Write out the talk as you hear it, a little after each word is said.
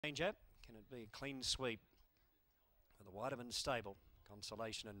Danger. Can it be a clean sweep for the Whiteman stable?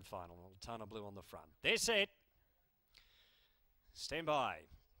 Consolation and final. Altana Blue on the front. They're set. Stand by.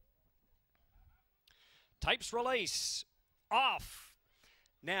 Tapes release. Off.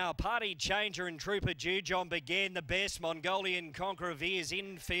 Now, Party Changer and Trooper Jujon began the best. Mongolian Conqueror veers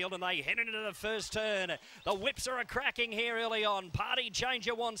infield and they head into the first turn. The whips are cracking here early on. Party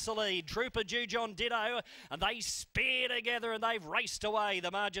Changer wants the lead. Trooper Jujon ditto, and they spear together and they've raced away. The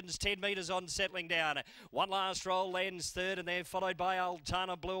margin's 10 metres on, settling down. One last roll lands third, and they're followed by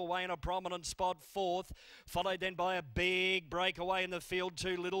Altana Blue away in a prominent spot fourth. Followed then by a big breakaway in the field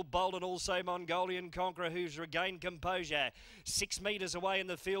to Little Bold and also Mongolian Conqueror, who's regained composure. 6 metres away in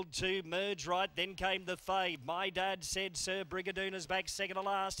the field two, Merge Right, then came the fave. My Dad Said Sir Brigadoon is back second to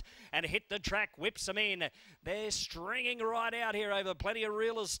last and hit the track, whips them in. They're stringing right out here over plenty of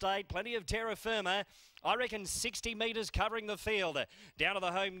real estate, plenty of terra firma. I reckon 60 metres covering the field. Down to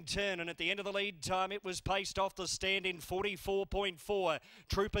the home turn, and at the end of the lead time, it was paced off the stand in 44.4.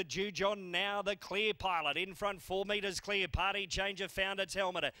 Trooper Jujon now the clear pilot. In front, 4 metres clear. Party Changer found its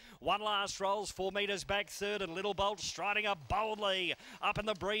helmet. One last rolls, 4 metres back third, and Little Bolt striding up boldly. Up in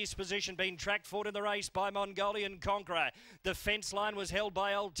the breeze position, being tracked forward in the race by Mongolian Conqueror. The fence line was held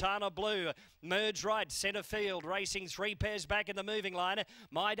by Altana Blue. Merge Right, centre field, racing 3 pairs back in the moving line.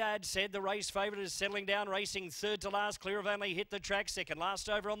 My Dad Said the race favourite is settling down, racing third to last, clear of only hit the track, second last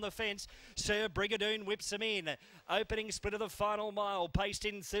over on the fence. Sir Brigadoon whips him in. Opening split of the final mile, paced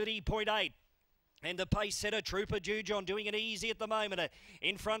in 30.8. And the pace setter, Trooper Jujon, doing it easy at the moment.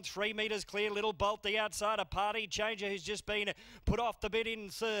 In front, 3 metres clear. Little Bolt, the outside. A Party Changer who's just been put off the bit in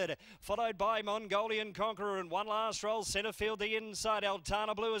third. Followed by Mongolian Conqueror. And one last roll, centre field, the inside.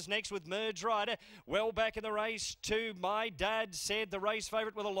 Altana Blue is next with Merge Right. Well back in the race to My Dad Said, the race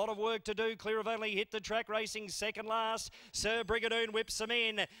favourite with a lot of work to do. Clear of only hit the track, racing second last. Sir Brigadoon whips them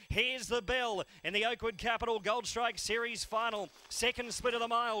in. Here's the bell in the Oakwood Captial Goldstrike Series final. Second split of the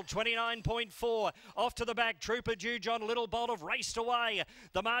mile, 29.4. Off to the back, Trooper Jujon, Little Bolt have raced away.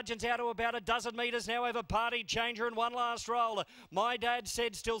 The margin's out to about a dozen metres now over Party Changer, and one last roll. My Dad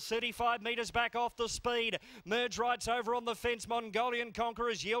Said still 35 metres back off the speed. Merge Right's over on the fence. Mongolian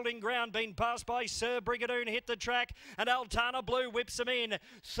Conqueror's yielding ground, being passed by Sir Brigadoon, hit the track, and Altana Blue whips them in.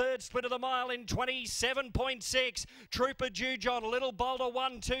 Third split of the mile in 27.6. Trooper Jujon, Little Bolt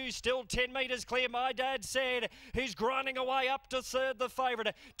 1-2, still 10 metres clear. My Dad Said, who's grinding away up to third, the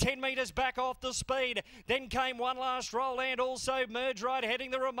favourite. 10 metres back off the speed. Then came one last roll, and also Merge Right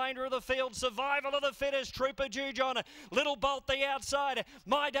heading the remainder of the field. Survival of the fittest, Trooper Jujon. Little Bolt the outside.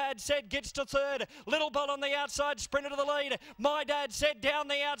 My Dad Said gets to third. Little Bolt on the outside, sprinter to the lead. My Dad Said down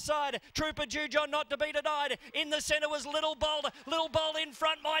the outside. Trooper Jujon not to be denied. In the centre was Little Bolt. Little Bolt in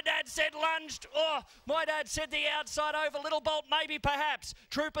front. My Dad Said lunged. Oh, My Dad Said the outside over. Little Bolt maybe perhaps.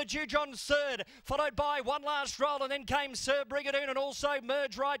 Trooper Jujon third, followed by one last roll, and then came Sir Brigadoon and also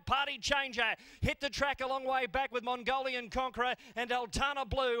Merge Right. Party Changer hit the track a long way back with Mongolian Conqueror, and Altana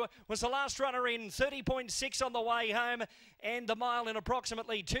Blue was the last runner in, 30.6 on the way home, and the mile in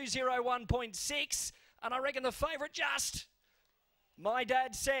approximately 201.6, and I reckon the favourite just My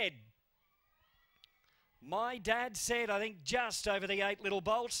Dad Said. My Dad Said, I think, just over the 8, Little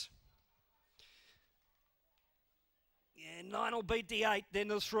Bolt. Yeah, 9 will beat the 8, then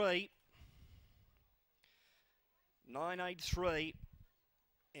the 3. 9, 8, 3.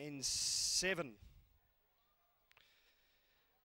 And 7.